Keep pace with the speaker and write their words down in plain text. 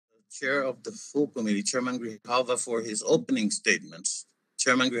Chair of the full committee, Chairman Grijalva, for his opening statements.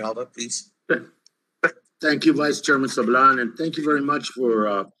 Chairman Grijalva, please. Thank you, Vice Chairman Sablan, and thank you very much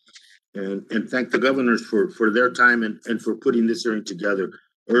for and thank the governors for their time and for putting this hearing together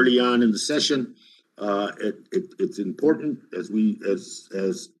early on in the session. It's important as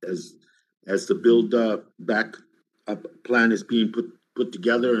the build back up plan is being put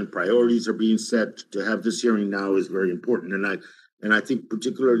together and priorities are being set. To have this hearing now is very important, and I think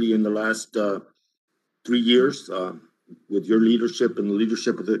particularly in the last 3 years, with your leadership and the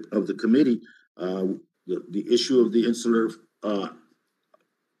leadership of the committee, the issue of the insular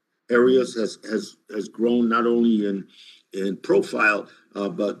areas has grown not only in profile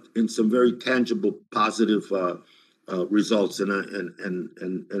but in some very tangible positive results, and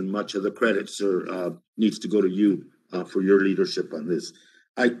much of the credits needs to go to you for your leadership on this.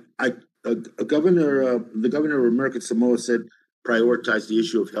 The governor of American Samoa said prioritize the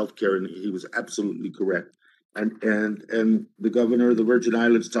issue of healthcare, and he was absolutely correct. And the governor of the Virgin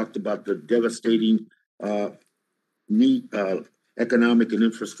Islands talked about the devastating economic and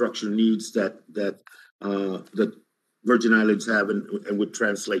infrastructure needs that the Virgin Islands have and would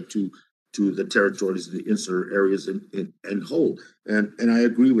translate to the territories, the insular areas in whole. And I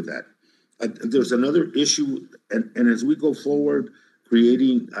agree with that. There's another issue, and as we go forward,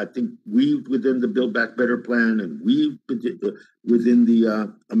 creating, I think we within the Build Back Better plan and we within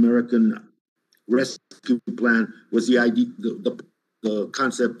the American Rescue Plan was the idea, the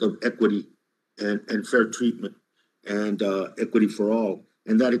concept of equity and fair treatment and equity for all.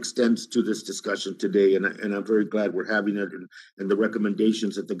 And that extends to this discussion today. And I'm very glad we're having it. And the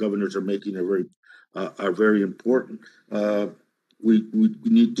recommendations that the governors are making are very important. We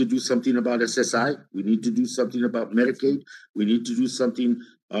need to do something about SSI. We need to do something about Medicaid. We need to do something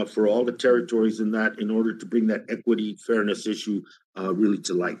for all the territories in that in order to bring that equity, fairness issue really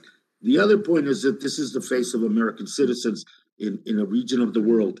to light. The other point is that this is the face of American citizens in a region of the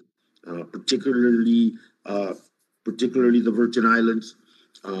world, particularly the Virgin Islands,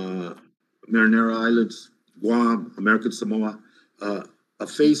 Marinara Islands, Guam, American Samoa, a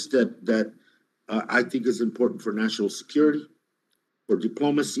face that I think is important for national security, for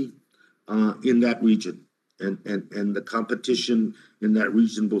diplomacy in that region, and the competition in that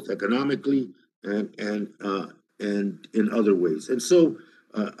region, both economically and in other ways. And so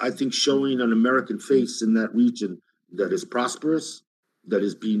I think showing an American face in that region that is prosperous, that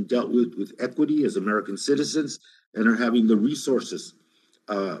is being dealt with equity as American citizens, and are having the resources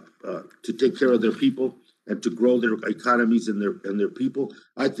to take care of their people and to grow their economies and their people,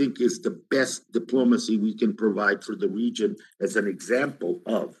 I think is the best diplomacy we can provide for the region as an example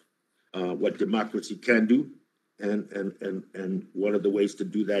of what democracy can do. And one of the ways to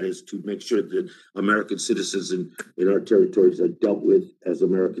do that is to make sure that American citizens in our territories are dealt with as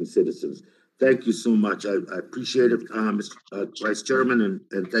American citizens. Thank you so much. I appreciate it, Mr. Vice Chairman,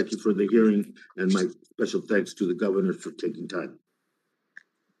 and thank you for the hearing, and my special thanks to the governor for taking time.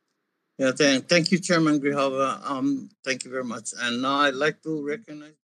 Yeah, thank you, Chairman Grijalva. Thank you very much. And now I'd like to recognize